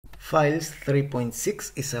Files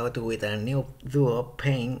 3.6 is out with a new Dual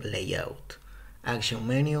Pane layout, action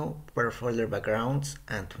menu, per folder backgrounds,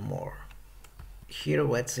 and more. Here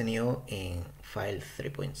what's new in File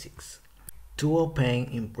 3.6. Dual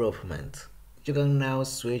Pane improvement. You can now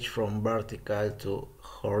switch from vertical to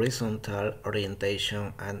horizontal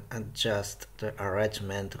orientation and adjust the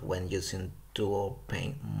arrangement when using Dual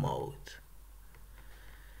Pane mode.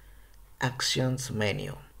 Actions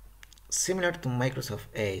menu. Similar to Microsoft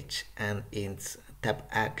Edge and its tab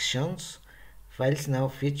actions, Files now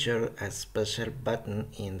feature a special button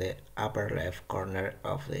in the upper left corner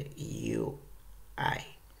of the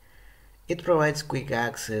UI. It provides quick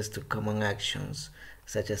access to common actions,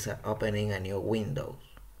 such as opening a new window,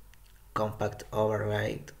 compact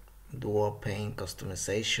override, dual pane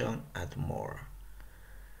customization, and more.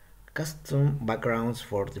 Custom backgrounds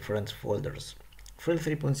for different folders. File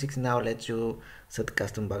 3.6 now lets you set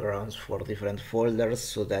custom backgrounds for different folders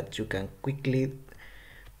so that you can quickly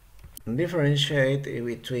differentiate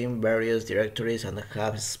between various directories and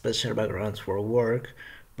have special backgrounds for work,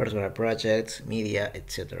 personal projects, media,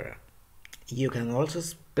 etc. You can also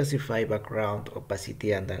specify background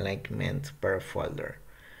opacity and alignment per folder.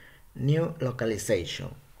 New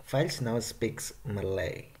localization. Files now speaks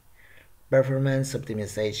Malay. Performance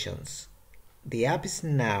optimizations. The app is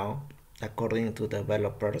now, according to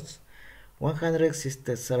developers,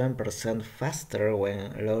 167% faster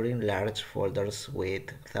when loading large folders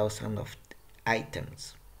with thousands of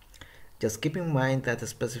items. Just keep in mind that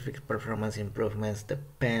specific performance improvements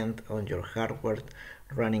depend on your hardware,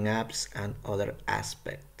 running apps, and other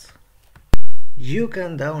aspects. You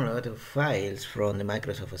can download files from the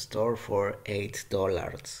Microsoft Store for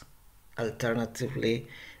 $8. Alternatively,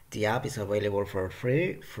 the app is available for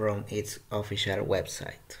free from its official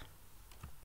website.